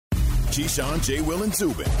Keyshawn, J. Will, and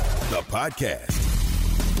Zubin, the podcast.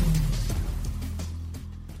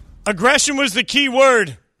 Aggression was the key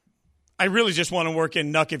word. I really just want to work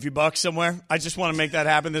in Nuck If You Buck somewhere. I just want to make that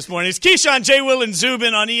happen this morning. It's Keyshawn, J. Will, and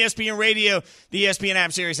Zubin on ESPN Radio, the ESPN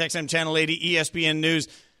app, Sirius XM Channel 80, ESPN News.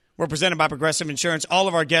 We're presented by Progressive Insurance. All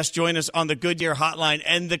of our guests join us on the Goodyear Hotline.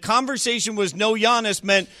 And the conversation was no Giannis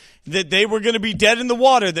meant that they were going to be dead in the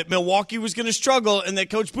water, that Milwaukee was going to struggle, and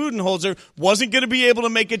that Coach Budenholzer wasn't going to be able to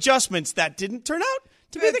make adjustments. That didn't turn out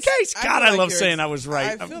to be the case. God, I love saying I was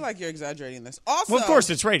right. I feel like you're exaggerating this. Also, well, of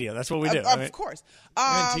course, it's radio. That's what we do. Of course.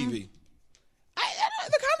 And TV.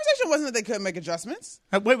 The conversation wasn't that they couldn't make adjustments.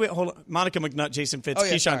 Wait, hold on. Monica McNutt, Jason Fitz,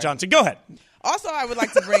 Keyshawn sorry. Johnson. Go ahead. Also, I would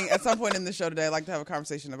like to bring, at some point in the show today, I'd like to have a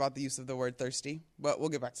conversation about the use of the word thirsty. But we'll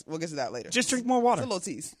get to that later. Just drink more water. It's a little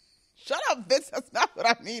tease. Shut up, Fitz. That's not what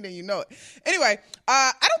I mean, and you know it. Anyway,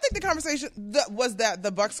 I don't think the conversation was that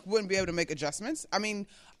the Bucks wouldn't be able to make adjustments. I mean,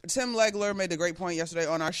 Tim Legler made a great point yesterday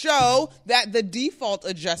on our show that the default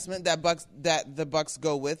adjustment that the Bucks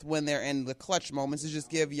go with when they're in the clutch moments is just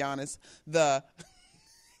give Giannis the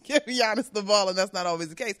ball, and that's not always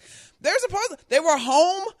the case. They were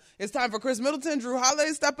home. It's time for Chris Middleton, Drew Holiday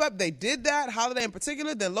to step up. They did that. Holiday in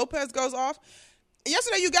particular. Then Lopez goes off.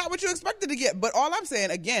 Yesterday, you got what you expected to get. But all I'm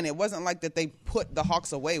saying, again, it wasn't like that they put the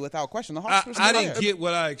Hawks away without question. The Hawks I didn't get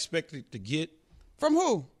what I expected to get. From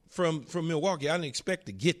who? From Milwaukee. I didn't expect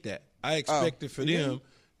to get that. I expected for them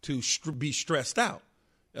to be stressed out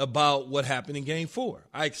about what happened in Game 4.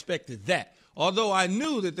 I expected that. Although I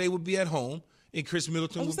knew that they would be at home and Chris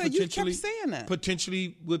Middleton would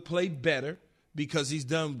potentially would play better because he's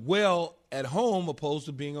done well at home opposed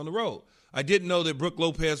to being on the road. I didn't know that Brook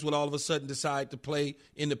Lopez would all of a sudden decide to play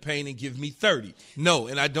in the paint and give me 30. No,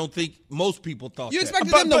 and I don't think most people thought you that.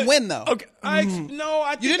 expected them to win, though. Okay, I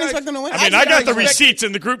didn't expect them to win. I mean, I got the receipts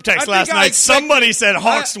in the group text last night. Somebody said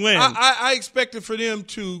Hawks win. I expected for them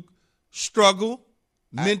to struggle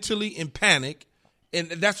mentally and panic, and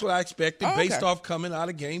that's what I expected based off coming out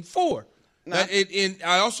of Game 4. And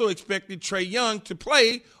I also expected Trae Young to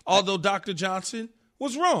play, although Dr. Johnson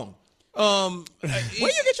was wrong. Where do you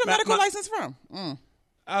get your medical license from?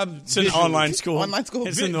 It's an online school. Online school.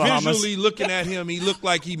 It's in the Bahamas. Visually looking at him, he looked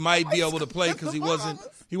like he might be able to play because he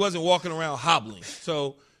wasn't walking around hobbling.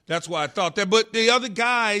 So that's why I thought that. But the other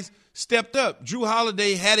guys stepped up. Drew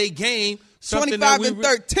Holiday had a game, 25 and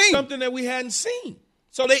 13, something that we hadn't seen.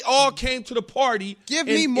 So they all came to the party. Give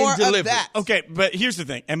me more of that. Okay, but here's the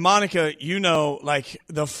thing. And Monica, you know, like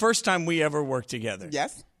the first time we ever worked together.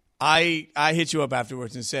 Yes. I hit you up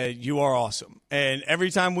afterwards and said, you are awesome. And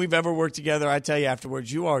every time we've ever worked together, I tell you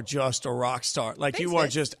afterwards, you are just a rock star. Like, you are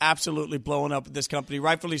just absolutely blowing up at this company,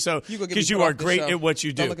 rightfully so, because you are great at what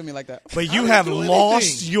you do. Don't look at me like that. But you have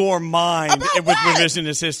lost your mind with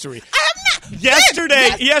revisionist history. I have not.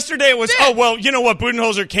 Yesterday it was, you know what,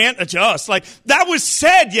 Budenholzer can't adjust. Like, that was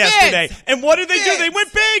said yesterday. And what did they do? They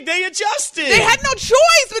went big. They adjusted. They had no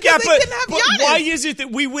choice because they didn't have Giannis. Why is it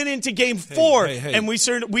that we went into Game 4 and we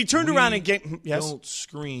turned around and game? Yes. Don't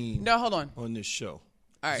scream. No, hold on. On this show. All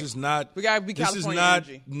right. This is not. We gotta be This is California not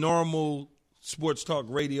energy. normal sports talk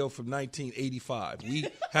radio from 1985. We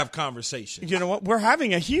have conversations. You know what? We're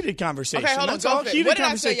having a heated conversation. Okay, hold on. That's all. Heated what did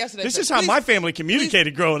conversation. I say yesterday? This is how my family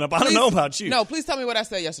communicated growing up. I don't know about you. No, please tell me what I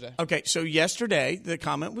said yesterday. Okay, so yesterday the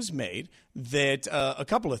comment was made that a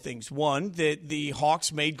couple of things. One, that the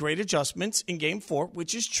Hawks made great adjustments in Game 4,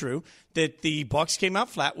 which is true. That the Bucks came out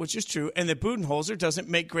flat, which is true. And that Budenholzer doesn't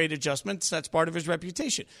make great adjustments. That's part of his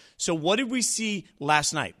reputation. So what did we see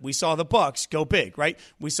last night? We saw the Bucks go big, right?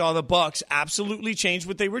 We saw the Bucks absolutely change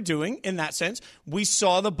what they were doing in that sense. We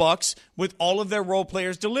saw the Bucks with all of their role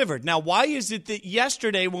players delivered. Now, why is it that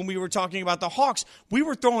yesterday when we were talking about the Hawks, we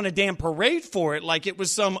were throwing a damn parade for it like it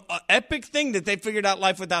was some epic thing that they figured out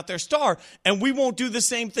life without their star, and we won't do the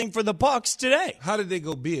same thing for the Bucks today? How did they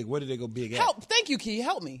go big? What did they go big at? Thank you, Key.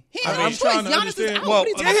 Help me. I'm trying to understand. Well,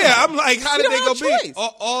 I'm like, how did they go big?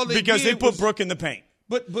 All they because they did put Brook in the paint.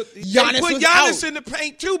 But Giannis they put Giannis in the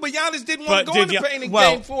paint too. But Giannis didn't want to go in the paint in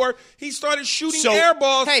Game 4. He started shooting air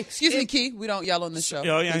balls. Hey, excuse me, Key. We don't yell on this show.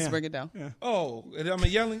 Please bring it down. Yeah. Oh, am I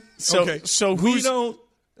yelling? Okay. So we don't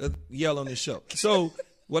yell on this show. So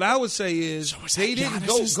what I would say is they didn't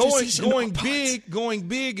going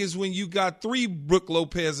big is when you got 3 Brook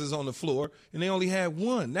Lopez's on the floor and they only had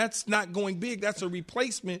 1. That's not going big. That's a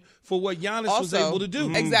replacement for what Giannis was able to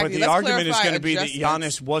do. Exactly. But the argument is going to be that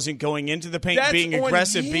Giannis wasn't going into the paint being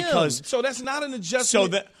aggressive because. So that's not an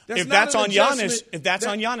adjustment. So if that's on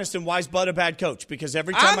Giannis, then why is Bud a bad coach? Because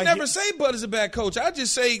every time I never say Bud is a bad coach. I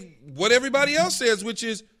just say what everybody else says, which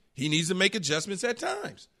is he needs to make adjustments at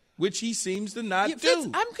times. which he seems to not do. Fitz,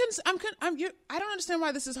 I don't understand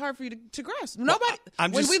why this is hard for you to grasp. Nobody.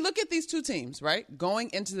 When we look at these two teams, right,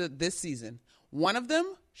 going into this season, one of them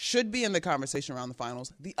should be in the conversation around the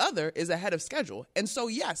finals. The other is ahead of schedule. And so,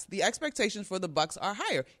 yes, the expectations for the Bucks are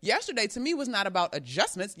higher. Yesterday, to me, was not about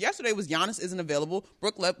adjustments. Yesterday was Giannis isn't available.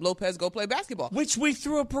 Brook Lopez go play basketball. Which we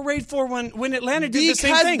threw a parade for when Atlanta did the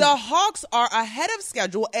same thing. Because the Hawks are ahead of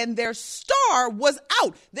schedule and their star was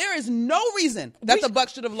out. There is no reason that the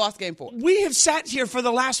Bucks should have lost Game 4. We have sat here for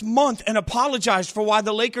the last month and apologized for why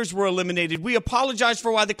the Lakers were eliminated. We apologized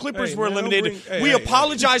for why the Clippers were eliminated. We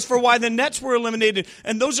apologized for why the Nets were eliminated.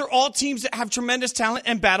 And those are all teams that have tremendous talent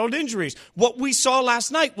and battled injuries. What we saw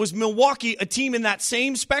last night was Milwaukee, a team in that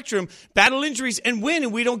same spectrum, battle injuries and win,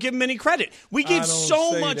 and we don't give them any credit. We gave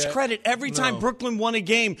so much credit every time Brooklyn won a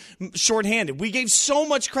game shorthanded. We gave so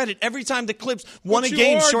much credit every time the Clips won a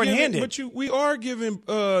game shorthanded. We are giving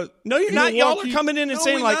no, you're not. Y'all are coming in and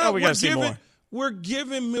saying, like, we got to see more. We're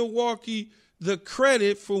giving Milwaukee the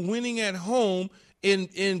credit for winning at home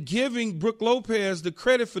and giving Brook Lopez the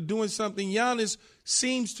credit for doing something Giannis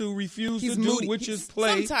seems to refuse to do, which is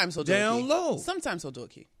play down low. Sometimes he'll do a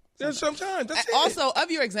key. Sometimes. That's it. Also,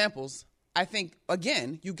 of your examples, I think,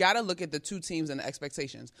 again, you got to look at the two teams and the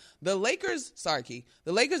expectations. The Lakers and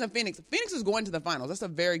Phoenix. Phoenix is going to the finals. That's a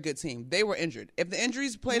very good team. They were injured. If the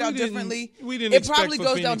injuries played out differently, it probably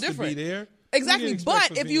goes down different. Exactly.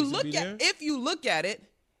 But if you look at it,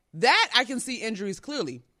 that I can see injuries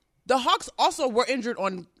clearly. The Hawks also were injured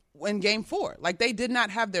in Game 4. Like, they did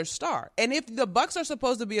not have their star. And if the Bucks are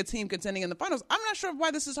supposed to be a team contending in the finals, I'm not sure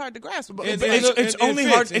why this is hard to grasp. It's only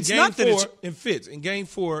hard. It's not that it's in Fitz. In Game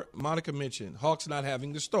 4, Monica mentioned Hawks not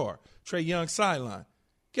having the star. Trae Young sideline.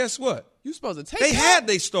 Guess what? You supposed to take They had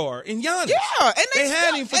their star in Giannis. Yeah, and they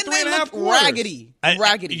had him for 3.5 quarters.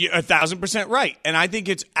 Raggedy. You're 1,000% right, and I think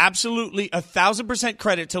it's absolutely 1,000%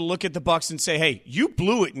 credit to look at the Bucks and say, "Hey, you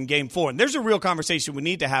blew it in Game 4." And there's a real conversation we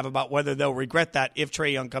need to have about whether they'll regret that if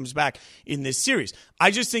Trae Young comes back in this series.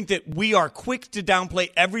 I just think that we are quick to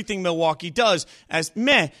downplay everything Milwaukee does as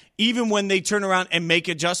meh, even when they turn around and make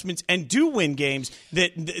adjustments and do win games.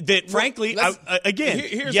 That frankly,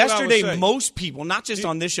 yesterday, most people, not just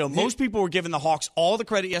on this show, most people were giving the Hawks all the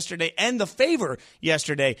credit yesterday and the favor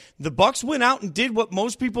yesterday. The Bucks went out and did what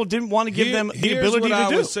most people didn't want to give them the ability to do. Here's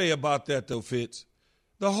what I would say about that, though, Fitz.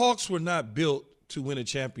 The Hawks were not built to win a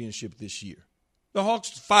championship this year. The Hawks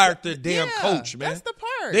fired their damn coach, man. That's the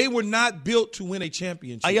part. They were not built to win a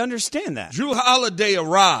championship. I understand that. Drew Holiday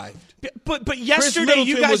arrived. But yesterday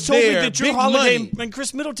you guys told me that Drew Holiday and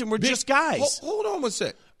Chris Middleton were just guys. Hold on one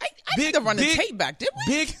sec. I need to run the tape back, didn't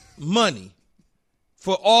we? Big money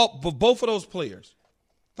for both of those players.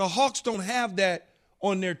 The Hawks don't have that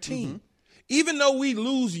on their team. Mm-hmm. Even though we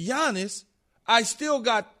lose Giannis, I still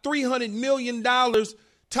got $300 million.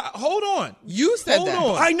 Hold on. You said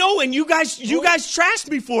that. I know, and you guys trashed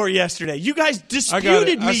me for it yesterday. You guys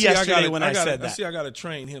disputed me yesterday when I said that. I got to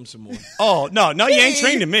train him some more. Oh, no, you ain't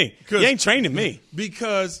training me. You ain't training me.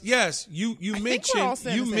 Because, yes, you mentioned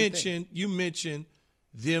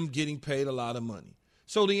them getting paid a lot of money.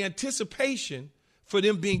 So the anticipation for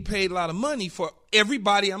them being paid a lot of money for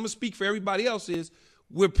everybody, I'm going to speak for everybody else, is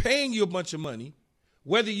we're paying you a bunch of money,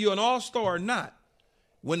 whether you're an all-star or not.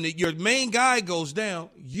 When your main guy goes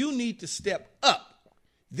down, you need to step up.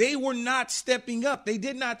 They were not stepping up. They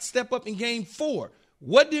did not step up in Game 4.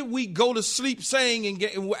 What did we go to sleep saying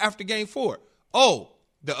after Game 4? Oh,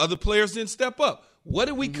 the other players didn't step up. What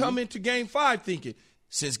did we come into Game 5 thinking?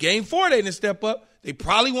 Since Game 4 they didn't step up, they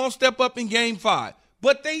probably won't step up in Game 5.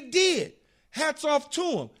 But they did. Hats off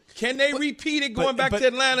to them. Can they repeat it going back to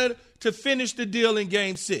Atlanta to finish the deal in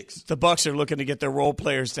Game 6? The Bucks are looking to get their role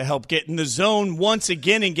players to help get in the zone once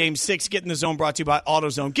again in Game 6. Get in the zone, brought to you by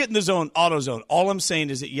AutoZone. Get in the zone, AutoZone. All I'm saying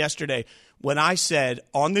is that yesterday when I said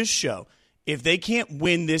on this show, if they can't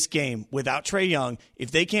win this game without Trae Young, if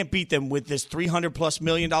they can't beat them with this $300+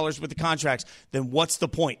 million worth of contracts, then what's the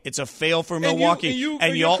point? It's a fail for Milwaukee.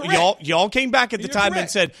 Y'all came back at the time and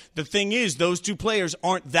said the thing is those two players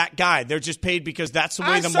aren't that guy. They're just paid because that's the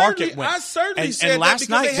way the market went. I certainly said last that because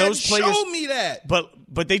night, they hadn't those players showed me that.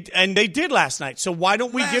 But they did last night. So why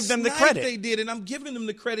don't we give them the credit? They did, and I'm giving them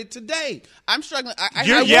the credit today. I'm struggling.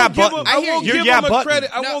 I won't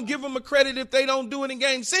give them a credit if they don't do it in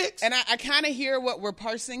Game 6. And I kind of hear what we're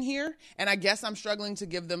parsing here, and I guess I'm struggling to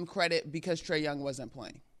give them credit because Trae Young wasn't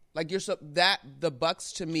playing. Like the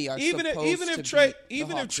Bucks to me are even if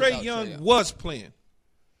Trae Young was playing.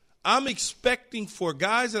 I'm expecting for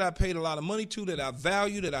guys that I paid a lot of money to, that I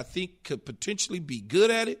value, that I think could potentially be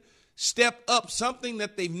good at it, step up, something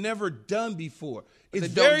that they've never done before. It's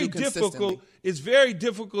very difficult. It's very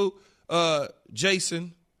difficult,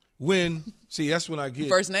 Jason, that's when I get.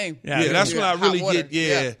 First name. Yeah, that's when I really water.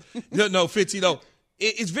 get, No, Fitz,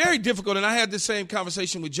 it's very difficult. And I had the same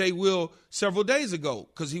conversation with Jay Will several days ago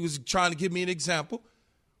because he was trying to give me an example.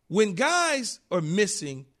 When guys are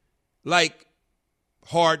missing, like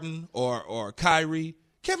Harden or Kyrie,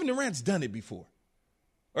 Kevin Durant's done it before.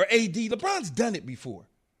 Or AD, LeBron's done it before.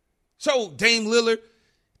 So Dame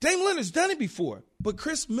Lillard's done it before. But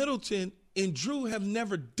Chris Middleton and Drew have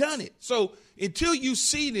never done it. So until you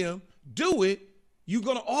see them do it, you're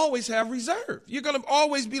going to always have reserve. You're going to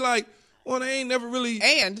always be like, well, they ain't never really,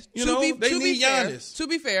 And they to need be fair, Giannis. To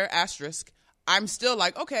be fair, asterisk, I'm still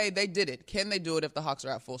like, okay, they did it. Can they do it if the Hawks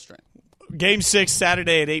are at full strength? Game 6,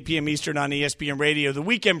 Saturday at 8 p.m. Eastern on ESPN Radio. The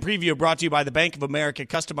weekend preview brought to you by the Bank of America.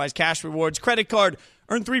 Customized cash rewards. Credit card.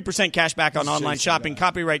 Earn 3% cash back on online shopping.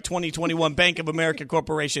 Copyright 2021 Bank of America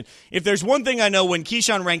Corporation. If there's one thing I know, when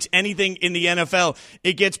Keyshawn ranks anything in the NFL,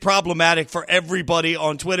 it gets problematic for everybody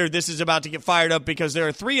on Twitter. This is about to get fired up because there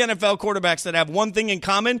are 3 NFL quarterbacks that have one thing in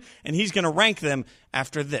common, and he's going to rank them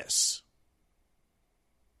after this.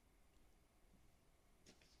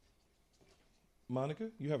 Monica,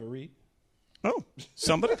 you have a read? Oh,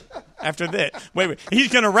 somebody? After that. Wait. He's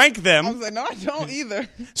going to rank them. I was like, no, I don't either.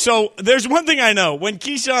 So there's one thing I know. When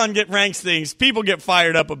Keyshawn ranks things, people get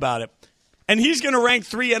fired up about it. And he's going to rank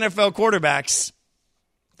 3 NFL quarterbacks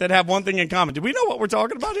that have one thing in common. Do we know what we're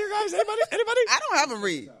talking about here, guys? Anybody? I don't have a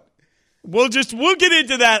read. We'll get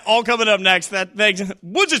into that all coming up next.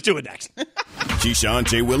 We'll just do it next. Keyshawn,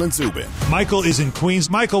 J. Will, and Zubin. Michael is in Queens.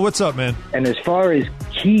 Michael, what's up, man? And as far as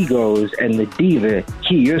Key goes and the diva,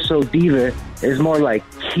 Key, you're so diva, it's more like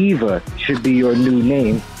Kiva should be your new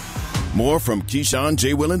name. More from Keyshawn,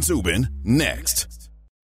 J. Will, and Zubin next.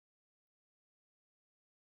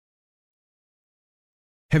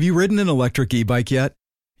 Have you ridden an electric e-bike yet?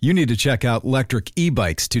 You need to check out Electric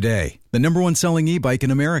E-Bikes today, the #1 selling e-bike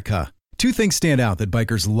in America. 2 things stand out that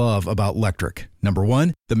bikers love about Electric. Number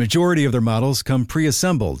 1, the majority of their models come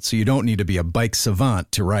pre-assembled, so you don't need to be a bike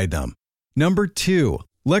savant to ride them. Number 2,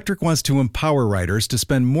 Electric wants to empower riders to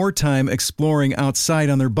spend more time exploring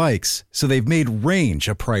outside on their bikes, so they've made range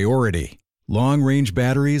a priority. Long-range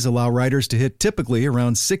batteries allow riders to hit typically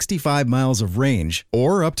around 65 miles of range,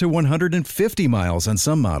 or up to 150 miles on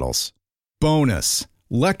some models. Bonus,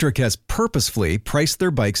 Electric has purposefully priced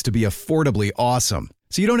their bikes to be affordably awesome,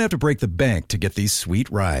 so you don't have to break the bank to get these sweet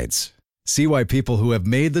rides. See why people who have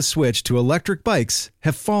made the switch to electric bikes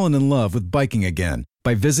have fallen in love with biking again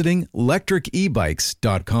by visiting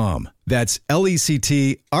electricebikes.com. That's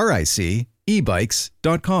LECTRIC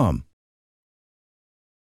ebikes.com.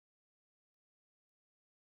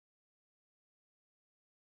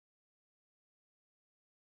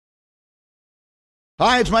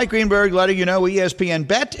 Hi, it's Mike Greenberg letting you know ESPN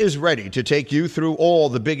Bet is ready to take you through all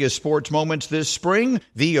the biggest sports moments this spring.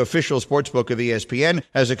 The official sportsbook of ESPN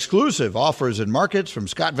has exclusive offers and markets from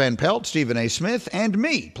Scott Van Pelt, Stephen A. Smith, and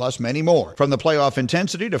me, plus many more. From the playoff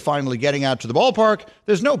intensity to finally getting out to the ballpark,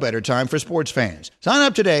 there's no better time for sports fans. Sign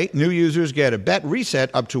up today. New users get a bet reset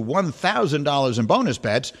up to $1,000 in bonus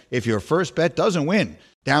bets if your first bet doesn't win.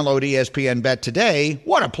 Download ESPN Bet today.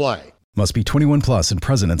 What a play. Must be 21 plus and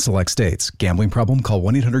present in select states. Gambling problem? Call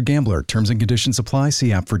 1-800-GAMBLER. Terms and conditions apply.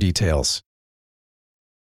 See app for details.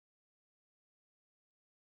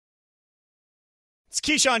 It's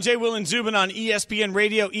Keyshawn, J. Will, and Zubin on ESPN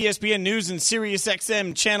Radio, ESPN News, and Sirius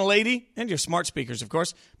XM Channel 80, and your smart speakers, of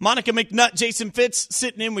course. Monica McNutt, Jason Fitz,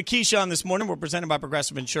 sitting in with Keyshawn this morning. We're presented by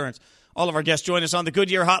Progressive Insurance. All of our guests join us on the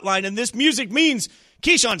Goodyear Hotline, and this music means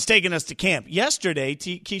Keyshawn's taking us to camp. Yesterday,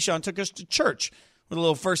 Keyshawn took us to church with a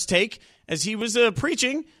little first take as he was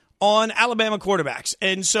preaching on Alabama quarterbacks.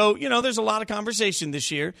 And so, there's a lot of conversation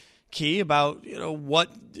this year, Key, about, what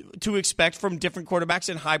to expect from different quarterbacks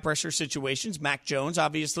in high-pressure situations. Mac Jones,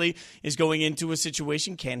 obviously, is going into a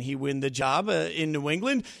situation. Can he win the job in New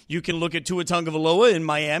England? You can look at Tua Tagovaila in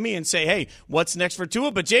Miami and say, hey, what's next for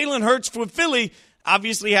Tua? But Jalen Hurts for Philly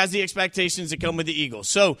obviously has the expectations that come with the Eagles.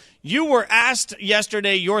 So you were asked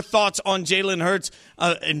yesterday your thoughts on Jalen Hurts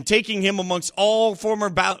and taking him amongst all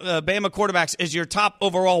former Bama quarterbacks as your top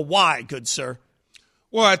overall. Why, good sir?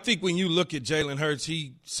 Well, I think when you look at Jalen Hurts,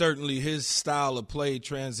 his style of play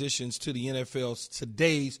transitions to the NFL's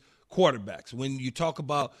today's quarterbacks. When you talk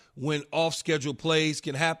about when off-schedule plays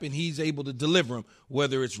can happen, he's able to deliver them,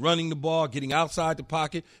 whether it's running the ball, getting outside the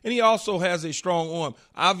pocket, and he also has a strong arm.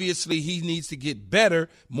 Obviously, he needs to get better,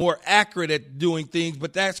 more accurate at doing things,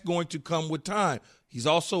 but that's going to come with time. He's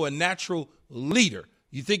also a natural leader.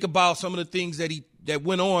 You think about some of the things that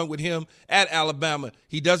went on with him at Alabama.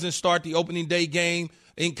 He doesn't start the opening day game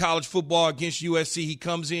in college football against USC. He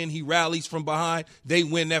comes in, he rallies from behind, they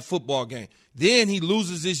win that football game. Then he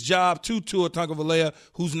loses his job to Tua Tagovaila,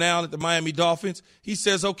 who's now at the Miami Dolphins. He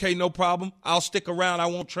says, okay, no problem. I'll stick around. I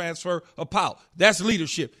won't transfer a pout. That's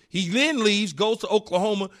leadership. He then leaves, goes to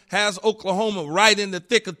Oklahoma, has Oklahoma right in the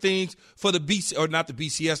thick of things for the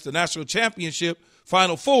the National Championship,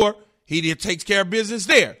 Final Four. He takes care of business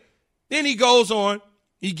there. Then he goes on.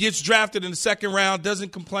 He gets drafted in the second round,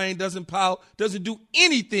 doesn't complain, doesn't pout, doesn't do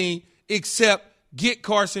anything except get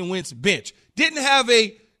Carson Wentz bench. Didn't have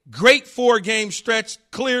a great 4-game stretch,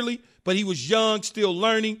 clearly, but he was young, still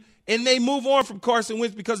learning. And they move on from Carson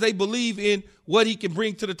Wentz because they believe in what he can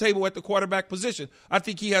bring to the table at the quarterback position. I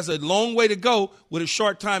think he has a long way to go with a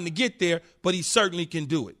short time to get there, but he certainly can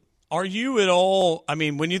do it. Are you at all,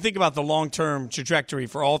 when you think about the long-term trajectory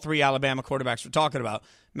for all three Alabama quarterbacks we're talking about,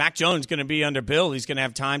 Mac Jones is going to be under Bill. He's going to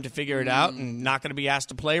have time to figure it out and not going to be asked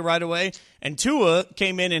to play right away. And Tua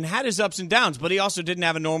came in and had his ups and downs, but he also didn't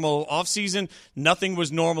have a normal offseason. Nothing was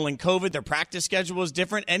normal in COVID. Their practice schedule was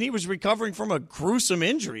different, and he was recovering from a gruesome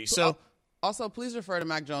injury. So, also, please refer to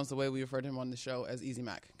Mac Jones the way we referred to him on the show as Easy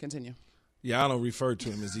Mac. Continue. Yeah, I don't refer to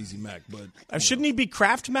him as Easy Mac, but shouldn't he be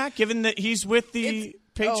Kraft Mac, given that he's with the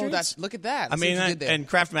Patriots? Look at that. And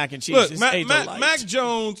Kraft Mac and cheese. Look, is Mac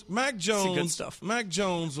Jones good stuff. Mac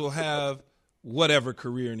Jones will have whatever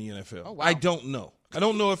career in the NFL. Oh, wow. I don't know. I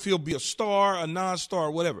don't know if he'll be a star, a non-star,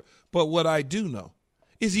 whatever. But what I do know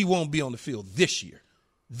is he won't be on the field this year.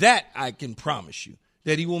 That I can promise you,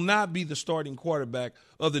 that he will not be the starting quarterback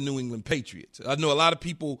of the New England Patriots. I know a lot of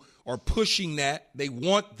people are pushing that. They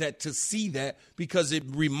want to see that because it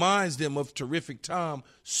reminds them of terrific Tom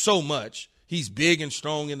so much. He's big and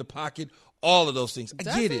strong in the pocket, all of those things. I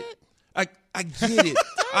get it. I get it.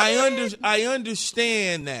 I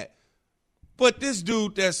understand that. But this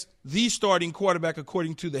dude that's the starting quarterback,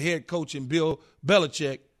 according to the head coach and Bill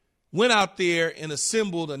Belichick, went out there and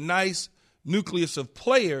assembled a nice nucleus of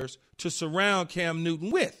players to surround Cam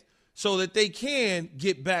Newton with so that they can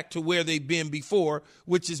get back to where they've been before,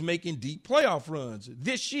 which is making deep playoff runs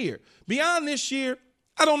this year. Beyond this year,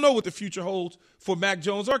 I don't know what the future holds for Mac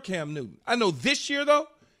Jones or Cam Newton. I know this year, though,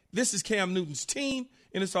 this is Cam Newton's team,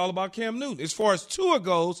 and it's all about Cam Newton. As far as Tua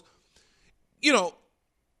goes,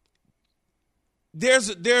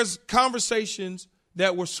 there's conversations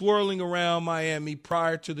that were swirling around Miami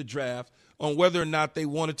prior to the draft on whether or not they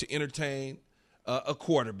wanted to entertain a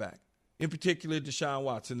quarterback, in particular Deshaun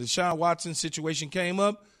Watson. The Deshaun Watson situation came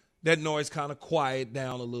up. That noise kind of quieted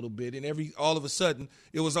down a little bit, and all of a sudden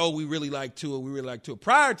it was, we really like Tua, we really like Tua.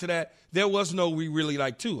 Prior to that, there was no we really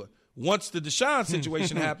like Tua. Once the Deshaun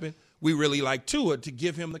situation happened, we really liked Tua to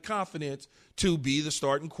give him the confidence to be the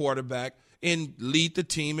starting quarterback and lead the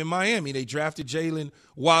team in Miami. They drafted Jalen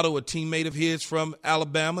Waddle, a teammate of his from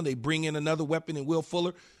Alabama. They bring in another weapon in Will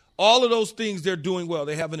Fuller. All of those things they're doing well.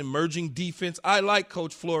 They have an emerging defense. I like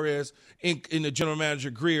Coach Flores and the general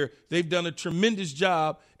manager Greer. They've done a tremendous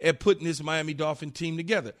job at putting this Miami Dolphin team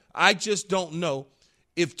together. I just don't know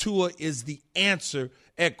if Tua is the answer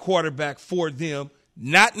at quarterback for them.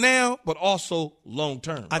 Not now, but also long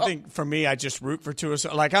term. I think for me, I just root for Tua.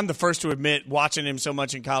 I'm the first to admit, watching him so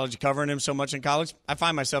much in college, covering him so much in college, I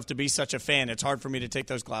find myself to be such a fan. It's hard for me to take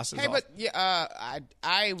those glasses off. But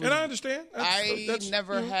I understand. I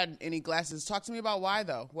never had any glasses. Talk to me about why,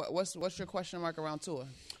 though. What's your question mark around Tua?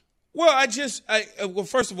 Well,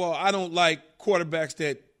 first of all, I don't like quarterbacks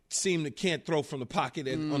that seem to can't throw from the pocket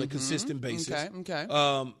on a consistent basis. Okay.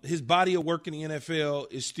 His body of work in the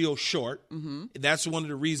NFL is still short. Mm-hmm. That's one of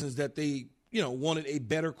the reasons that they, wanted a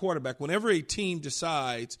better quarterback. Whenever a team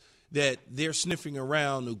decides that they're sniffing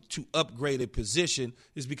around to upgrade a position,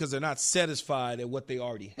 is because they're not satisfied at what they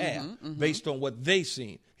already have based on what they've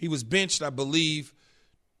seen. He was benched, I believe,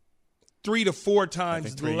 3 to 4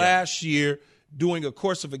 times last year during a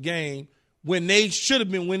course of a game when they should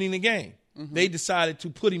have been winning the game. Mm-hmm. They decided to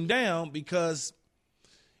put him down because,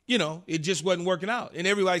 it just wasn't working out. And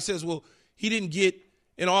everybody says, well, he didn't get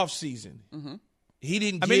an offseason. Mm-hmm. He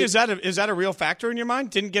didn't get – is that a real factor in your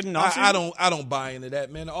mind? Didn't get an offseason? I don't buy into that,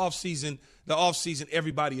 man. The offseason,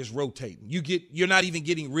 everybody is rotating. You're not even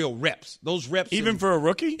getting real reps. Those reps – even for a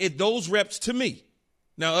rookie? Those reps, to me.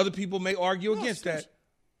 Now, other people may argue against that.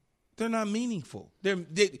 They're not meaningful.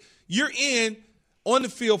 You're on the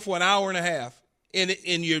field for an hour and a half. And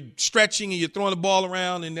you're stretching and you're throwing the ball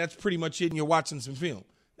around, and that's pretty much it, and you're watching some film.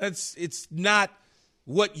 It's not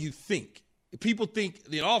what you think. People think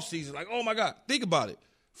the offseason, like, oh, my God, think about it.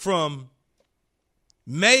 From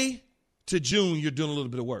May to June, you're doing a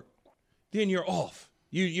little bit of work. Then you're off.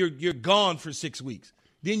 You're gone for 6 weeks.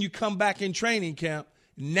 Then you come back in training camp,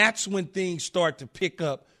 and that's when things start to pick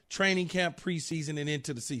up. Training camp, preseason, and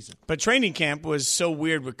into the season. But training camp was so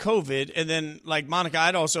weird with COVID. And then, like, Monica,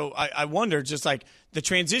 I wonder just, like, the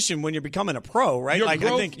transition when you're becoming a pro, right? I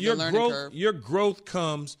think your growth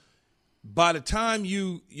comes by the time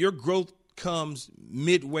your growth comes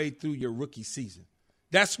midway through your rookie season.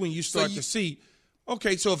 That's when you start to see,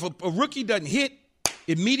 okay, so if a rookie doesn't hit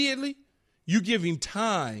immediately, you give him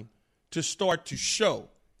time to start to show.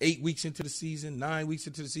 8 weeks into the season, 9 weeks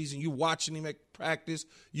into the season, you watching him at practice,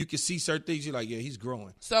 you can see certain things. You're like, yeah, he's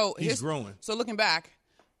growing. So he's growing. So looking back,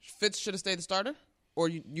 Fitz should have stayed the starter, or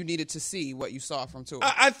you needed to see what you saw from Tua?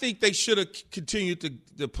 I think they should have continued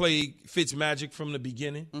to play Fitz magic from the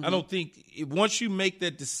beginning. I don't think once you make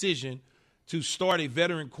that decision to start a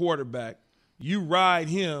veteran quarterback, you ride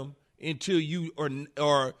him until you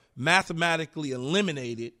are mathematically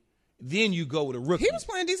eliminated. Then you go with a rookie. He was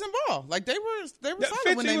playing decent ball. Like they were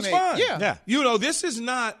solid when they was made. Fine. Yeah. You know, this is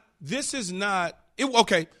not.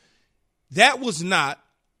 Okay, that was not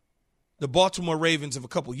the Baltimore Ravens of a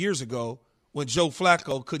couple years ago when Joe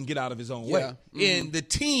Flacco couldn't get out of his own way, and the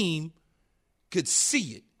team could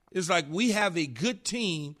see it. It's like we have a good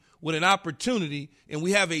team with an opportunity, and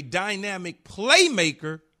we have a dynamic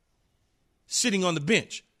playmaker sitting on the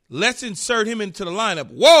bench. Let's insert him into the lineup.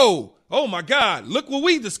 Whoa! Oh, my God, look what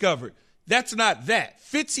we discovered. That's not that.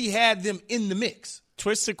 Fitzy had them in the mix.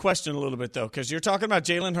 Twist the question a little bit, though, because you're talking about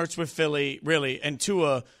Jalen Hurts with Philly, really, and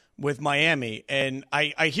Tua with Miami. And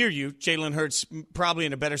I hear you. Jalen Hurts probably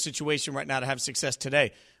in a better situation right now to have success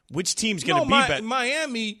today. Which team's going to be better?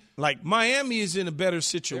 Miami is in a better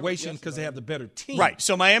situation because they have the better team. Right,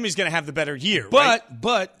 so Miami's going to have the better year,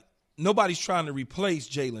 But nobody's trying to replace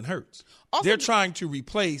Jalen Hurts. Also, they're trying to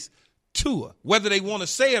replace Tua. Whether they want to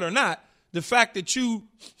say it or not, the fact that you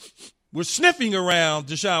were sniffing around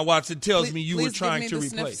Deshaun Watson tells me you were trying to replace.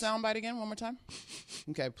 Please give me the sniff soundbite again one more time.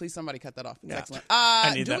 Okay, please somebody cut that off. Yeah. Excellent.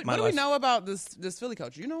 I need that in my what do life. we know about this Philly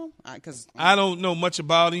coach? You know? Because I don't know much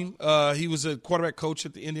about him. He was a quarterback coach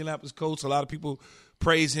at the Indianapolis Colts. A lot of people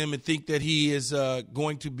praise him and think that he is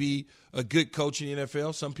going to be a good coach in the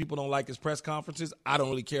NFL. Some people don't like his press conferences. I don't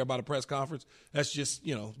really care about a press conference. That's just,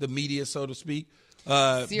 the media, so to speak.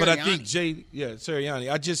 But I think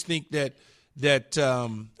Sirianni. I just think that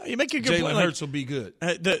you make a good Jalen point. Hurts will be good.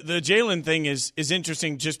 The Jalen thing is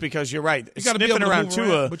interesting just because you're right. You got to be able to around move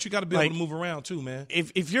Tua, around, but you got to be able to move around too, man.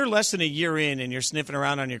 If you're less than a year in and you're sniffing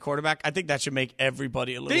around on your quarterback, I think that should make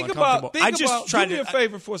everybody a little uncomfortable. Do me a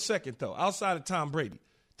favor for a second, though, outside of Tom Brady.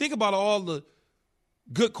 Think about all the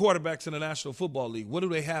good quarterbacks in the National Football League. What do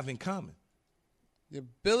they have in common? the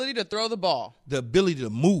ability to throw the ball. The ability to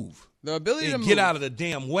move. The ability to and move. get out of the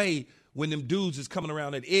damn way when them dudes is coming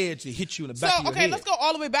around that edge to hit you in the back of your head. Okay, let's go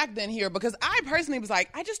all the way back then here, because I personally was like,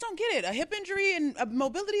 I just don't get it. A hip injury and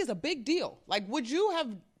mobility is a big deal. Like, would you have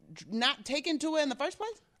not taken Tua in the first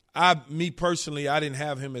place? Me personally, I didn't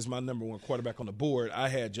have him as my number one quarterback on the board. I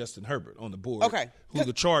had Justin Herbert on the board, who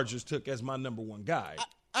the Chargers took as my number one guy.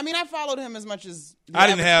 I mean, I followed him as much as I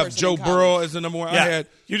didn't have Joe Burrow as the number one. Yeah. I had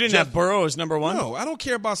you didn't have Burrow as number one? No, I don't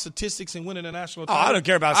care about statistics and winning a national title. I don't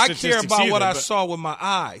care about statistics I care about either, what I saw with my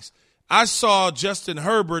eyes. I saw Justin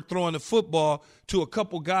Herbert throwing the football to a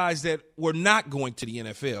couple guys that were not going to the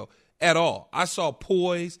NFL at all. I saw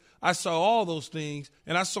poise. I saw all those things,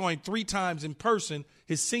 and I saw him 3 times in person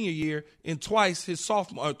his senior year and twice his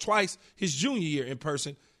junior year in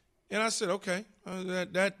person. And I said, okay,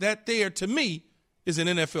 that there to me is an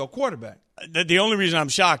NFL quarterback. The only reason I'm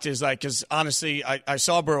shocked is because honestly, I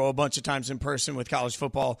saw Burrow a bunch of times in person with college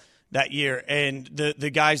football that year, and the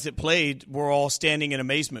guys that played were all standing in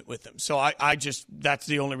amazement with him. So I just that's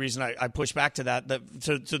the only reason I push back to that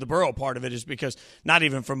to the Burrow part of it is because not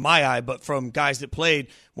even from my eye, but from guys that played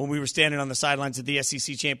when we were standing on the sidelines at the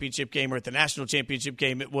SEC championship game or at the national championship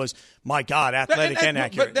game. It was, my God, athletic and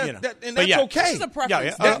accurate. And that's okay. It's a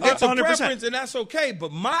preference. That's a 100%. preference, and that's okay.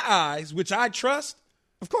 But my eyes, which I trust,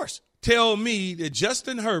 of course, tell me that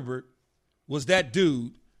Justin Herbert was that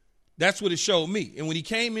dude. That's what it showed me. And when he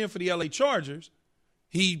came in for the LA Chargers,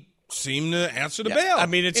 he seemed to answer the bell. I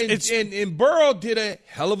mean, and Burrow did a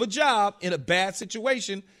hell of a job in a bad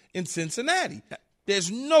situation in Cincinnati. There's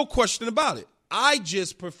no question about it. I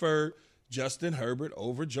just prefer Justin Herbert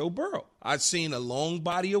over Joe Burrow. I've seen a long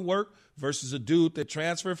body of work versus a dude that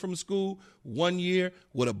transferred from school 1 year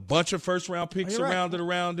with a bunch of first-round picks around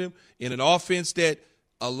him in an offense that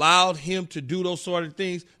allowed him to do those sort of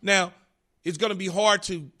things. Now, it's going to be hard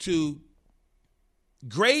to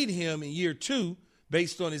grade him in year 2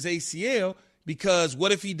 based on his ACL, because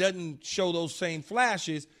what if he doesn't show those same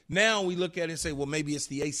flashes? Now we look at it and say, well, maybe it's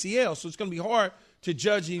the ACL. So it's going to be hard to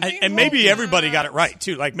judge him. And maybe everybody got it right,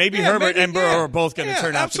 too. Like, maybe Herbert and Burrow are both going to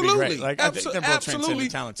turn out to be great. Like, I think they're both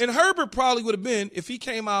transcendent talents. And Herbert probably would have been, if he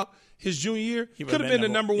came out his junior year, he could have been the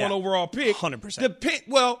number one overall pick. 100%.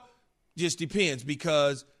 Well, just depends,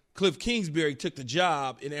 because Cliff Kingsbury took the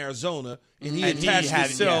job in Arizona, and he attached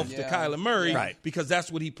himself to Kyler Murray because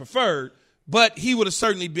that's what he preferred. But he would have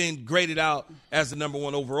certainly been graded out as the number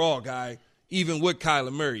one overall guy, even with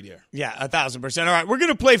Kyler Murray there. Yeah, 1,000%. All right, we're going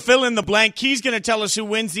to play fill in the blank. Key's going to tell us who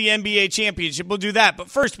wins the NBA championship. We'll do that. But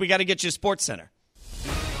first, we got to get you Sports Center.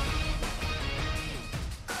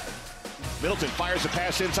 Middleton fires a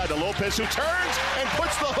pass inside to Lopez, who turns and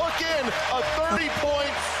puts the hook in. A 30-point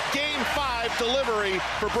Game 5 delivery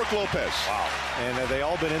for Brook Lopez. Wow. And have they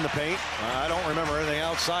all been in the paint? I don't remember anything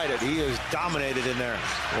outside it. He is dominated in there.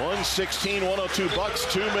 116-102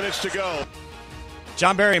 Bucks, 2 minutes to go.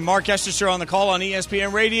 John Barry and Mark Escher on the call on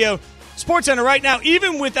ESPN Radio. SportsCenter right now,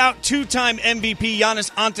 even without two-time MVP Giannis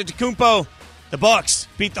Antetokounmpo, the Bucks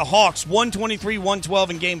beat the Hawks 123-112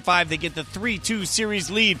 in Game 5. They get the 3-2 series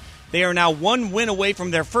lead. They are now one win away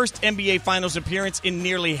from their first NBA Finals appearance in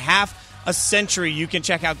nearly half a century. You can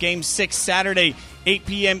check out Game 6 Saturday, 8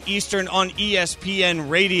 p.m. Eastern on ESPN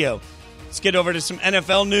Radio. Let's get over to some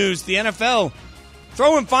NFL news. The NFL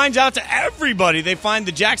throwing fines out to everybody. They fined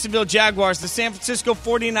the Jacksonville Jaguars, the San Francisco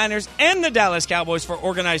 49ers, and the Dallas Cowboys for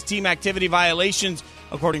organized team activity violations,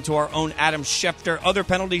 according to our own Adam Schefter. Other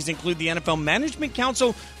penalties include the NFL Management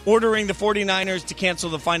Council ordering the 49ers to cancel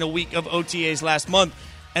the final week of OTAs last month,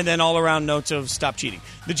 and then all-around notes of stop cheating.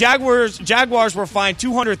 The Jaguars were fined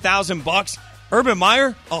 $200,000. Urban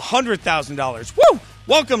Meyer, $100,000. Woo!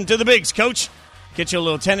 Welcome to the Bigs, Coach. Get you a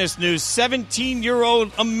little tennis news.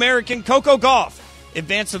 17-year-old American Coco Gauff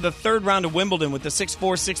advanced to the third round of Wimbledon with the 6-4,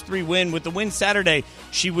 6-3 win. With the win Saturday,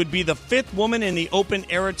 she would be the fifth woman in the Open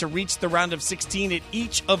era to reach the round of 16 at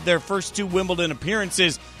each of their first two Wimbledon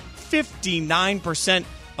appearances. 59%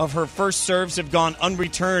 of her first serves have gone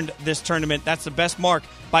unreturned this tournament. That's the best mark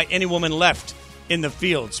by any woman left in the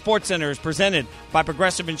field. SportsCenter is presented by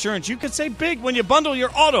Progressive Insurance. You can save big when you bundle your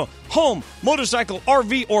auto, home, motorcycle,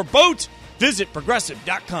 RV, or boat. Visit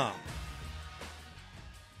Progressive.com.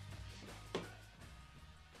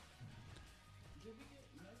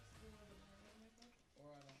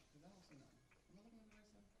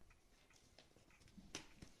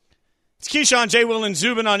 It's Keyshawn, J. Will, and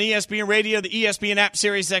Zubin on ESPN Radio, the ESPN app,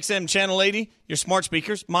 Sirius XM, Channel 80, your smart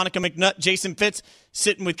speakers. Monica McNutt, Jason Fitz,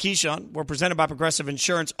 sitting with Keyshawn. We're presented by Progressive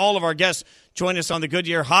Insurance. All of our guests join us on the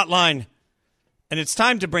Goodyear Hotline. And it's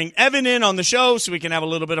time to bring Evan in on the show so we can have a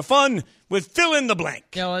little bit of fun with Fill in the Blank.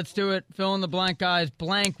 Yeah, let's do it. Fill in the blank, guys.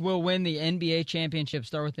 Blank will win the NBA championship.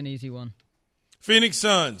 Start with an easy one. Phoenix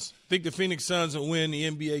Suns. I think the Phoenix Suns will win the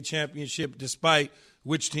NBA championship despite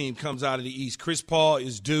which team comes out of the East. Chris Paul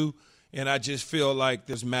is due, and I just feel like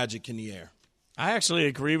there's magic in the air. I actually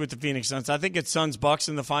agree with the Phoenix Suns. I think it's Suns-Bucks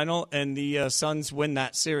in the final, and the Suns win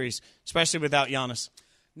that series, especially without Giannis.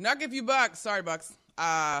 Not give you Bucks. Sorry, Bucks.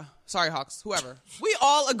 Sorry, Hawks. Whoever. We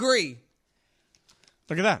all agree.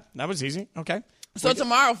 Look at that. That was easy. Okay. So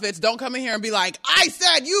tomorrow, Fitz, don't come in here and be like, I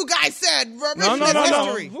said, you guys said, No.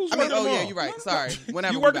 Who's yeah, you're right. Sorry.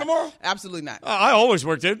 Whenever You working tomorrow? Absolutely not. I always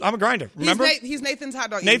work, dude. I'm a grinder. Remember? He's Nathan's hot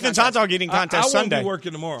dog Nathan's hot dog eating contest I Sunday. won't be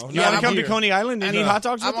working tomorrow. You want to come to Coney Island and eat hot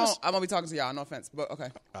dogs with us? I'm going to be talking to y'all. No offense. But, okay.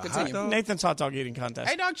 Continue. Nathan's hot dog eating contest.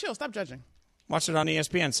 Hey, dog, chill. Stop judging. Watch it on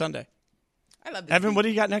ESPN Sunday. I love this. Evan, what do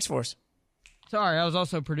you got next for us? Sorry, I was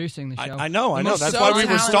also producing the show. I know. That's The why we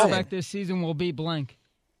were most stalling. quarterback this season will be blank.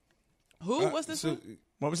 Who? What's this one?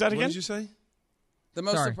 What was that again? What did you say? The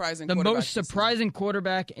most surprising The quarterback. most surprising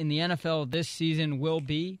quarterback in the NFL this season will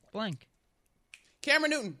be blank.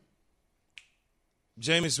 Cameron Newton.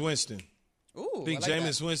 Jameis Winston. Ooh, I think I like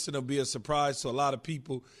Jameis that. Winston will be a surprise to a lot of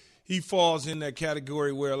people. He falls in that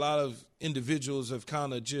category where a lot of individuals have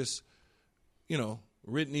kind of just,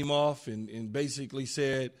 written him off and basically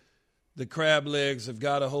said the crab legs have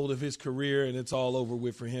got a hold of his career and it's all over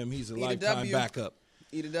with for him. He's a lifetime backup.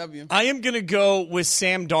 Eat a W. I am going to go with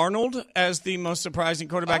Sam Darnold as the most surprising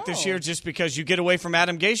quarterback this year just because you get away from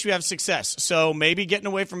Adam Gase, you have success. So maybe getting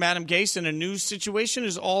away from Adam Gase in a new situation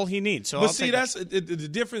is all he needs. So But see, that's the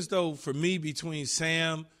difference, though, for me between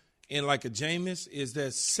Sam and like a Jameis is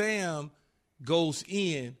that Sam goes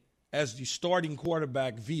in as the starting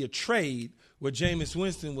quarterback via trade where Jameis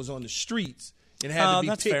Winston was on the streets and had to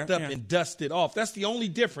be picked up and dusted off. That's the only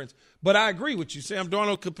difference. But I agree with you. Sam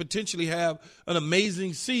Darnold could potentially have an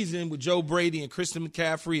amazing season with Joe Brady and Christian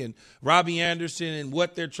McCaffrey and Robbie Anderson and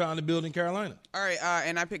what they're trying to build in Carolina. All right,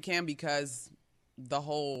 and I picked Cam because the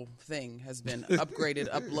whole thing has been upgraded,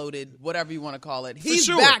 uploaded, whatever you want to call it. He's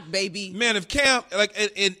sure. back, baby. Man, if Cam,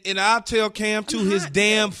 and I'll tell Cam to his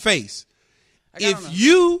damn face, if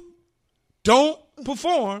you don't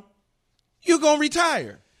perform, you're going to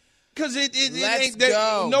retire. Because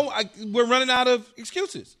we're running out of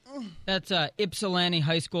excuses. That's Ypsilanti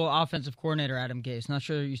High School offensive coordinator Adam Gase. Not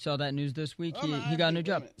sure you saw that news this week. He got a new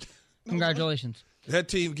job. Congratulations. That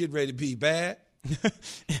team getting ready to be bad.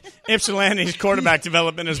 Ypsilanti's quarterback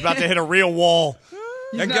development is about to hit a real wall.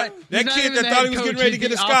 That kid that thought he was getting ready to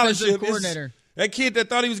get a scholarship. That kid that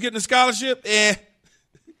thought he was getting a scholarship,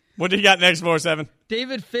 What do you got next for, Seven?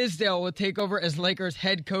 David Fizdale will take over as Lakers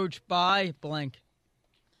head coach by blank.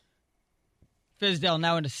 Fizdale,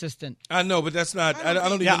 now an assistant. I know, but that's not. I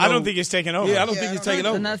don't think he's taking over. Yeah, I don't think he's taking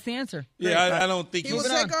over. And that's the answer. Yeah, I don't think he will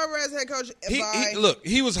take over as head coach.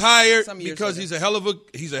 He was hired because he's a hell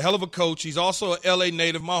of a coach. He's also an LA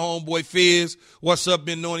native. My homeboy Fizz, what's up?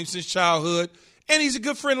 Been knowing him since childhood, and he's a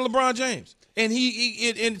good friend of LeBron James.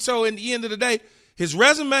 And so in the end of the day, his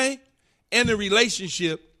resume and the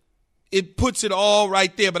relationship, it puts it all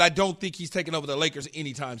right there, but I don't think he's taking over the Lakers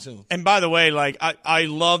anytime soon. And by the way, I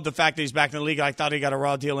love the fact that he's back in the league. I thought he got a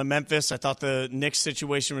raw deal in Memphis. I thought the Knicks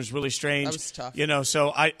situation was really strange. That was tough.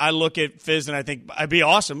 So I look at Fizz and I think I'd be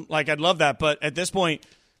awesome. I'd love that. But at this point,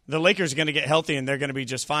 the Lakers are going to get healthy and they're going to be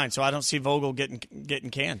just fine. So I don't see Vogel getting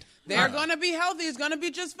canned. They're going to be healthy. It's going to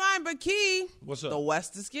be just fine. But Key, what's up? The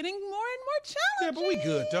West is getting more and more challenging. Yeah, but we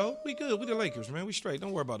good, though. We good. We the Lakers, man. We straight.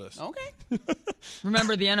 Don't worry about us. Okay.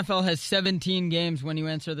 Remember, the NFL has 17 games when you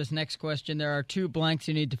answer this next question. There are 2 blanks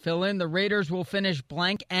you need to fill in. The Raiders will finish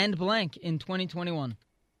blank and blank in 2021.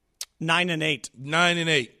 9-8.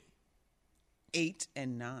 9-8.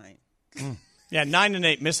 8-9. Yeah,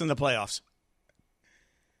 9-8, missing the playoffs.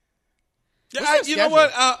 You know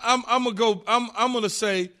what? I'm gonna go. I'm gonna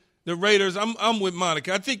say the Raiders. I'm with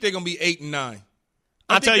Monica. I think they're gonna be 8-9.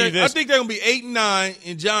 I'll tell you this. I think they're gonna be 8-9,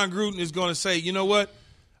 and John Gruden is gonna say, you know what?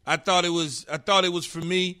 I thought it was for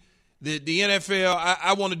me. The NFL.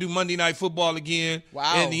 I want to do Monday Night Football again.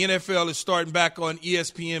 Wow. And the NFL is starting back on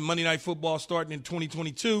ESPN. Monday Night Football starting in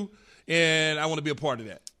 2022, and I want to be a part of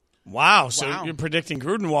that. Wow. So you're predicting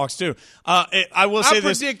Gruden walks too. I will say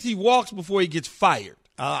this. I predict he walks before he gets fired.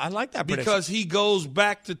 I like that prediction. Because he goes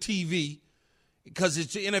back to TV because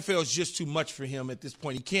the NFL is just too much for him at this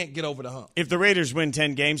point. He can't get over the hump. If the Raiders win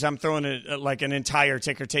 10 games, I'm throwing an entire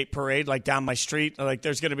ticker tape parade down my street.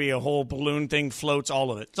 There's going to be a whole balloon thing, floats,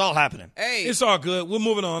 all of it. It's all happening. Hey. It's all good. We're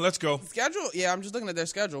moving on. Let's go. Schedule? Yeah, I'm just looking at their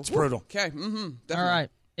schedule. It's brutal. Okay. Mm-hmm. Definitely. All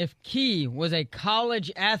right. If Key was a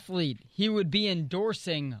college athlete, he would be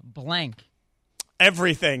endorsing blank.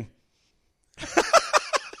 Everything.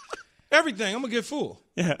 Everything. I'm going to get full.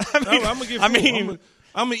 Yeah. I'm going to get full.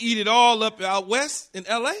 I'm going to eat it all up out west in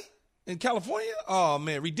L.A., in California. Oh,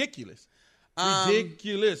 man, ridiculous.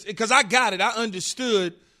 Ridiculous. Because I got it. I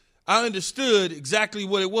understood exactly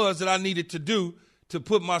what it was that I needed to do to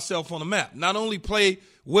put myself on the map. Not only play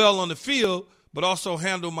well on the field, but also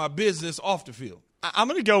handle my business off the field. I'm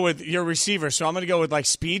going to go with your receiver, so I'm going to go with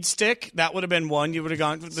speed stick. That would have been one. You would have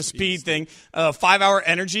gone with the speed thing. 5-hour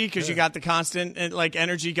energy because you got the constant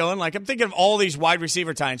energy going. I'm thinking of all these wide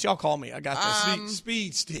receiver times. Y'all call me. I got this.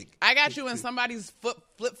 Speed stick. I got you in somebody's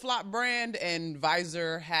flip-flop brand and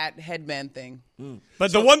visor hat headband thing.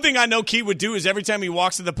 But the one thing I know Key would do is every time he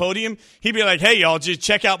walks to the podium, he'd be like, hey, y'all, just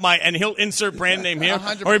check out and he'll insert brand name here.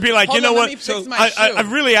 100%. Or he'd be like, Hold you know on, what? I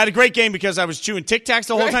really had a great game because I was chewing Tic Tacs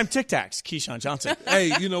the whole time. Tic Tacs. Keyshawn Johnson.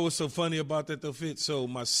 Hey, you know what's so funny about that, though, Fitz? So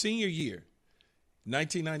my senior year,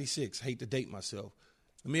 1996, hate to date myself.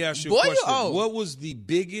 Let me ask you a question. What was the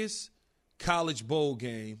biggest college bowl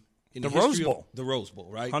game in the Rose Bowl? The Rose Bowl,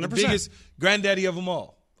 right? 100%. The biggest granddaddy of them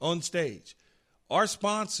all on stage. Our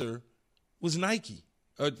sponsor was Nike.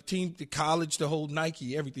 The team, the college, the whole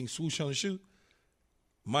Nike, everything, swoosh on the shoe.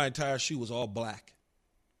 My entire shoe was all black.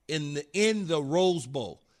 In the Rose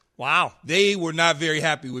Bowl. Wow. They were not very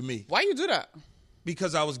happy with me. Why you do that?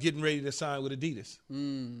 Because I was getting ready to sign with Adidas.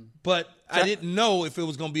 But I didn't know if it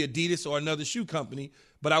was going to be Adidas or another shoe company,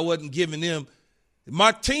 but I wasn't giving them.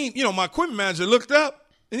 My team, my equipment manager looked up,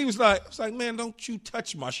 and he was like, man, don't you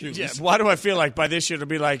touch my shoes. Yeah, why do I feel like by this year it'll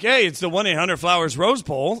be like, hey, it's the 1-800-Flowers Rose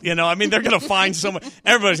Bowl. They're going to find someone.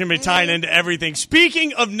 Everybody's going to be tying into everything.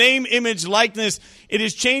 Speaking of name, image, likeness, it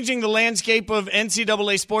is changing the landscape of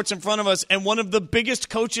NCAA sports in front of us, and one of the biggest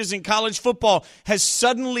coaches in college football has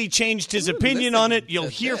suddenly changed his opinion on it. You'll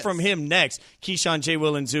hear from him next. Keyshawn, J.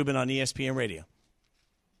 Will, and Zubin on ESPN Radio.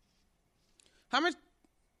 How much?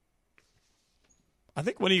 I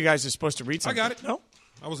think one of you guys is supposed to read something. I got it. No?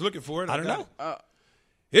 I was looking for it. I don't know.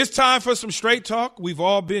 It's time for some straight talk. We've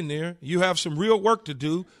all been there. You have some real work to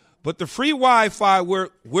do, but the free Wi-Fi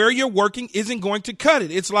where you're working isn't going to cut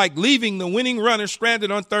it. It's like leaving the winning runner stranded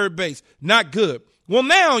on third base. Not good. Well,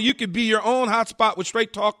 now you can be your own hotspot with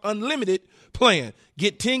Straight Talk Unlimited plan.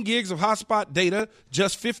 Get 10 gigs of hotspot data,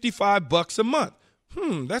 just $55 a month.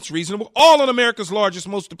 That's reasonable. All on America's largest,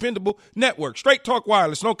 most dependable network. Straight Talk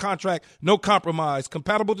Wireless. No contract, no compromise.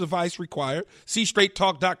 Compatible device required. See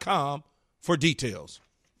straighttalk.com for details.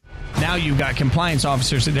 Now you've got compliance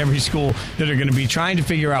officers at every school that are going to be trying to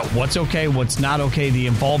figure out what's okay, what's not okay, the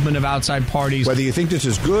involvement of outside parties. Whether you think this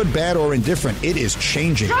is good, bad, or indifferent, it is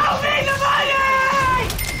changing. Show me the money!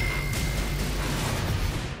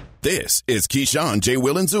 This is Keyshawn, J.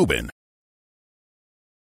 Will, and Zubin.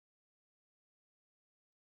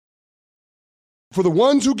 For the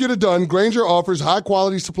ones who get it done, Grainger offers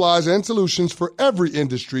high-quality supplies and solutions for every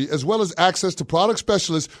industry, as well as access to product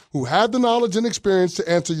specialists who have the knowledge and experience to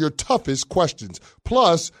answer your toughest questions.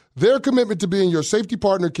 Plus, their commitment to being your safety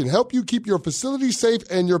partner can help you keep your facility safe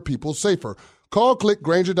and your people safer. Call, click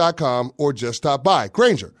Grainger.com, or just stop by.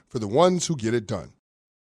 Grainger, for the ones who get it done.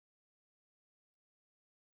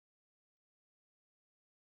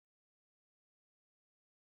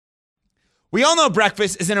 We all know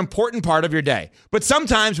breakfast is an important part of your day, but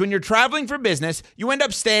sometimes when you're traveling for business, you end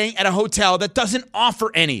up staying at a hotel that doesn't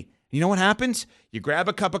offer any. You know what happens? You grab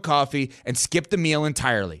a cup of coffee and skip the meal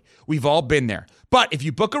entirely. We've all been there. But if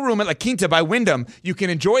you book a room at La Quinta by Wyndham, you can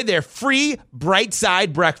enjoy their free Bright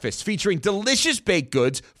Side breakfast featuring delicious baked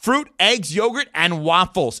goods, fruit, eggs, yogurt, and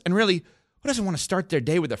waffles. And really, who doesn't want to start their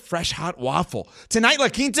day with a fresh, hot waffle? Tonight, La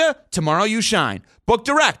Quinta, tomorrow you shine. Book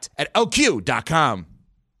direct at lq.com.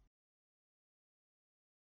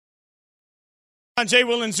 On J.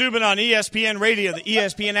 Will and Zubin on ESPN Radio, the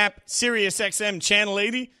ESPN app, Sirius XM Channel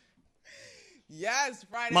 80. Yes,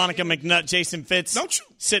 Friday. Monica McNutt, Jason Fitz.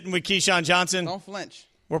 Sitting with Keyshawn Johnson. Don't flinch.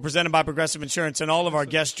 We're presented by Progressive Insurance, and all of our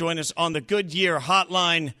guests join us on the Goodyear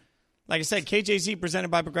Hotline. Like I said, KJZ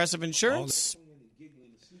presented by Progressive Insurance.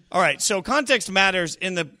 All right, so context matters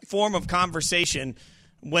in the form of conversation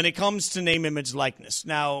when it comes to name, image, likeness.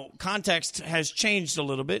 Now, context has changed a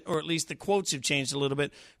little bit, or at least the quotes have changed a little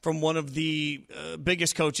bit from one of the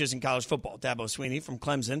biggest coaches in college football, Dabo Swinney from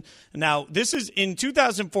Clemson. Now, this is in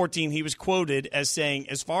 2014, he was quoted as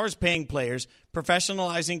saying, as far as paying players,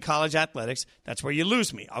 professionalizing college athletics, that's where you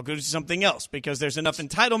lose me. I'll go to something else because there's enough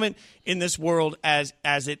entitlement in this world as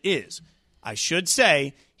it is. I should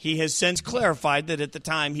say he has since clarified that at the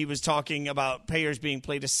time he was talking about players being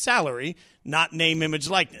paid a salary, not name, image,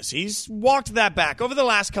 likeness. He's walked that back. Over the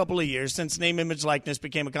last couple of years, since name, image, likeness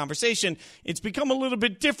became a conversation, it's become a little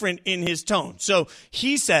bit different in his tone. So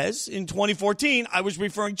he says in 2014, I was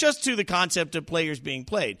referring just to the concept of players being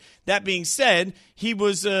played. That being said, he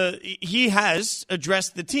has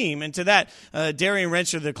addressed the team. And to that, Darian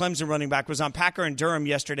Rencher, the Clemson running back, was on Packer and Durham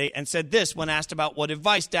yesterday and said this when asked about what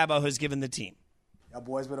advice Dabo has given the team. Y'all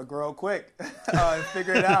boys better grow quick and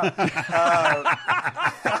figure it out.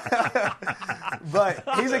 But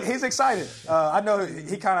he's excited. I know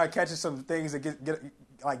he kind of catches some things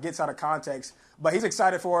that gets out of context. But he's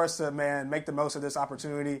excited for us to, make the most of this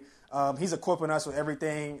opportunity. He's equipping us with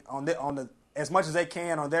everything on the as much as they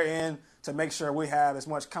can on their end to make sure we have as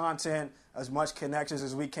much content, as much connections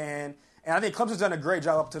as we can. And I think Clemson's done a great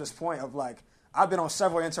job up to this point of I've been on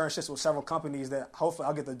several internships with several companies that hopefully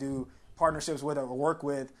I'll get to do partnerships with or work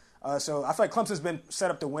with. So I feel like Clemson's been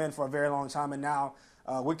set up to win for a very long time, and now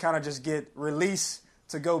we kind of just get released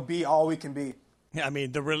to go be all we can be. Yeah, I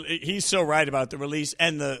mean, he's so right about the release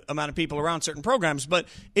and the amount of people around certain programs, but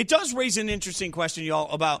it does raise an interesting question,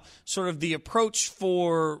 y'all, about sort of the approach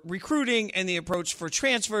for recruiting and the approach for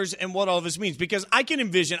transfers and what all of this means. Because I can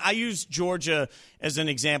envision, I use Georgia as an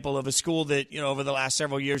example of a school that, over the last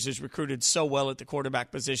several years has recruited so well at the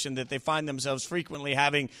quarterback position that they find themselves frequently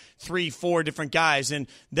having 3-4 different guys, and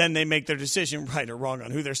then they make their decision, right or wrong,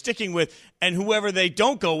 on who they're sticking with, and whoever they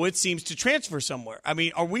don't go with seems to transfer somewhere. I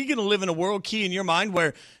mean, are we going to live in a world, Key, in your mind,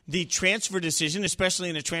 where the transfer decision, especially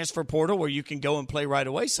in a transfer portal where you can go and play right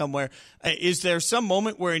away somewhere, is there some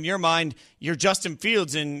moment where in your mind you're Justin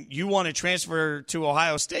Fields and you want to transfer to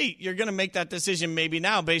Ohio State? You're going to make that decision maybe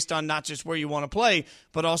now based on not just where you want to play,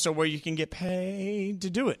 but also where you can get paid to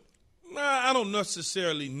do it. I don't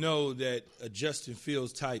necessarily know that a Justin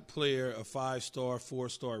Fields type player, a 5-star,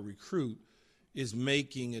 4-star recruit, is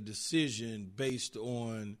making a decision based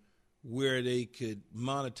on where they could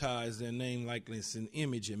monetize their name, likeness, and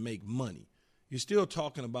image and make money. You're still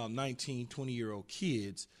talking about 19, 20-year-old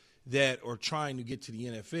kids that are trying to get to the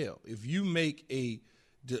NFL. If you make a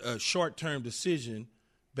short-term decision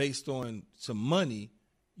based on some money,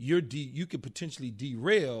 you could potentially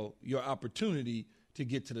derail your opportunity to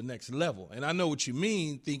get to the next level. And I know what you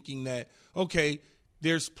mean, thinking that, okay,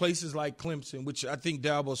 there's places like Clemson, which I think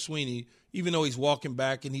Dabo Swinney, even though he's walking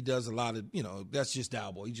back and he does a lot of, that's just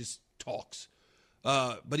Dabo. He just talks.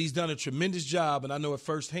 But he's done a tremendous job, and I know it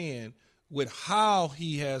firsthand, with how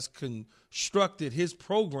he has constructed his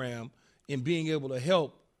program in being able to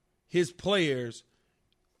help his players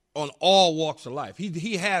on all walks of life.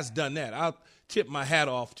 He has done that. I'll tip my hat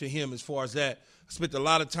off to him as far as that. I spent a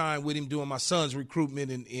lot of time with him doing my son's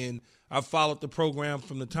recruitment, and I've followed the program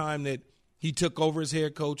from the time that he took over as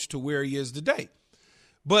head coach to where he is today.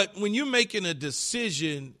 But when you're making a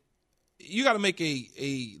decision, you got to make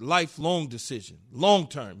a lifelong decision, long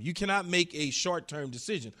term. You cannot make a short-term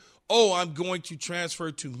decision. Oh, I'm going to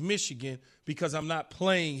transfer to Michigan because I'm not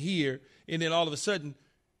playing here, and then all of a sudden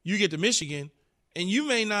you get to Michigan and you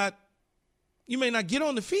may not get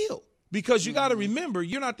on the field, because you got to remember,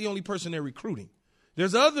 you're not the only person they're recruiting.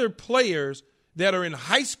 There's other players that are in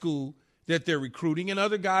high school that they're recruiting and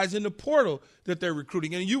other guys in the portal that they're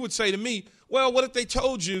recruiting. And you would say to me, well, what if they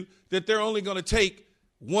told you that they're only going to take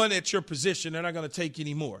one at your position? They're not going to take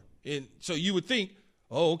any more. And so you would think,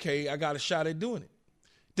 oh, okay, I got a shot at doing it.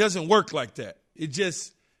 Doesn't work like that. It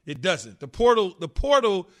doesn't. The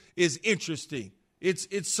portal is interesting.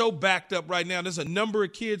 It's so backed up right now. There's a number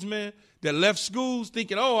of kids, man, that left schools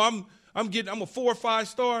thinking, oh, I'm a 4 or 5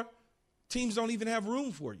 star. Teams don't even have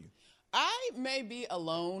room for you. I may be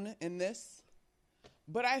alone in this,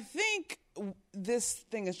 but I think this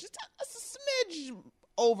thing is just a smidge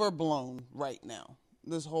overblown right now.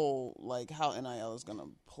 This whole, how NIL is going to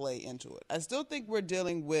play into it. I still think we're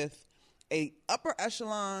dealing with a upper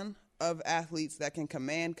echelon of athletes that can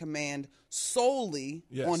command solely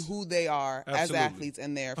on who they are as athletes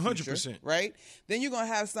and their future, 100%. right? Then you're going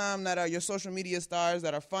to have some that are your social media stars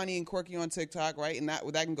that are funny and quirky on TikTok, right? And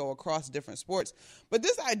that can go across different sports. But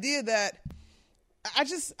this idea that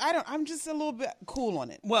I'm just a little bit cool on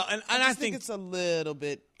it. Well, and I think it's a little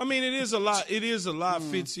bit. I mean, it is a lot. It is a lot,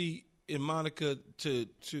 Fitzy and Monica, to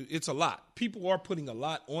it's a lot. People are putting a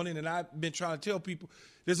lot on it, and I've been trying to tell people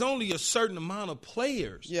there's only a certain amount of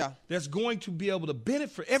players that's going to be able to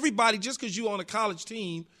benefit everybody. Just because you're on a college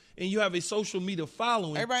team and you have a social media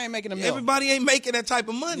following, everybody ain't making a meal. Everybody ain't making that type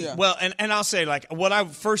of money. Yeah. Well, and I'll say, what I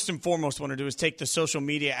first and foremost want to do is take the social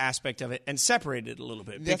media aspect of it and separate it a little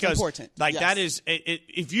bit. That's because, important. That is,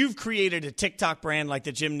 if you've created a TikTok brand like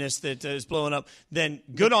the gymnast that is blowing up, then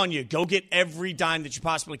good on you. Go get every dime that you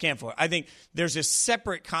possibly can for it. I think there's a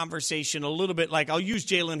separate conversation a little bit, I'll use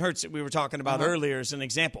Jalen Hurts that we were talking about earlier as an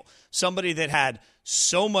example. Somebody that had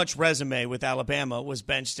so much resume with Alabama was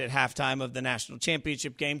benched at halftime of the national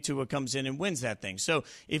championship game. Tua comes in and wins that thing. So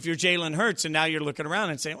if you're Jalen Hurts and now you're looking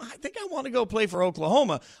around and saying, well, I think I want to go play for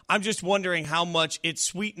Oklahoma, I'm just wondering how much it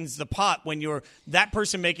sweetens the pot when you're that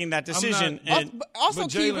person making that decision. But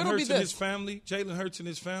Jalen Hurts and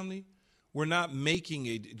his family were not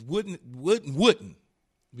making wouldn't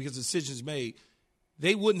because the decision's made.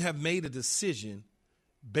 They wouldn't have made a decision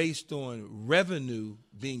based on revenue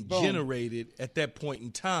being generated at that point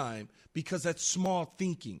in time, because that's small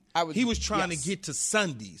thinking. He was trying to get to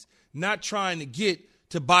Sundays, not trying to get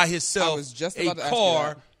to buy himself a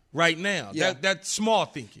car right now. Yeah. That's small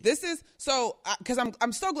thinking. This is so because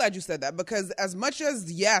I'm so glad you said that, because as much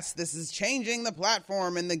as yes, this is changing the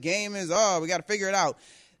platform and the game is we got to figure it out.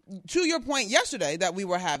 To your point yesterday that we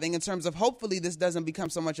were having in terms of hopefully this doesn't become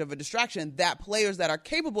so much of a distraction, that players that are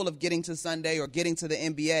capable of getting to Sunday or getting to the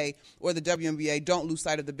NBA or the WNBA don't lose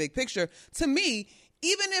sight of the big picture. To me,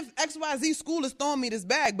 even if XYZ school is throwing me this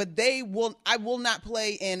bag, but I will not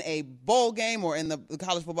play in a bowl game or in the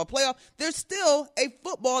college football playoff, there's still a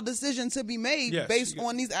football decision to be made based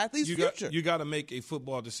on these athletes' future. You got to make a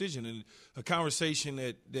football decision. And a conversation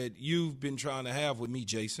that you've been trying to have with me,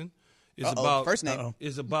 Jason,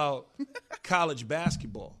 is about college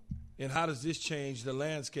basketball and how does this change the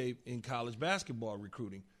landscape in college basketball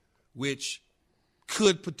recruiting, which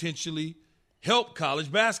could potentially help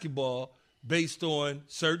college basketball based on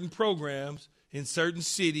certain programs in certain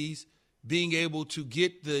cities being able to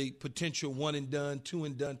get the potential one-and-done,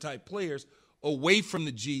 two-and-done type players away from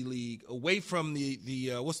the G League, away from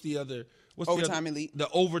the overtime elite. The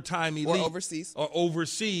overtime elite. Or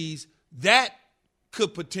overseas. That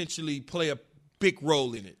could potentially play a big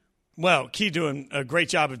role in it. Well, Key doing a great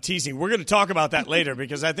job of teasing. We're going to talk about that later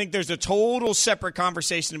because I think there's a total separate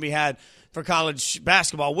conversation to be had for college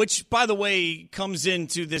basketball, which, by the way, comes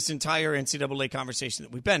into this entire NCAA conversation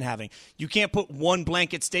that we've been having. You can't put one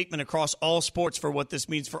blanket statement across all sports for what this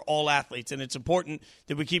means for all athletes, and it's important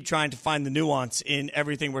that we keep trying to find the nuance in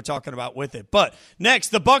everything we're talking about with it. But next,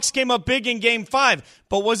 the Bucks came up big in Game 5,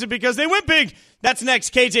 but was it because they went big? That's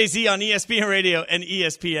next, KJZ on ESPN Radio and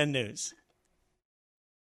ESPN News.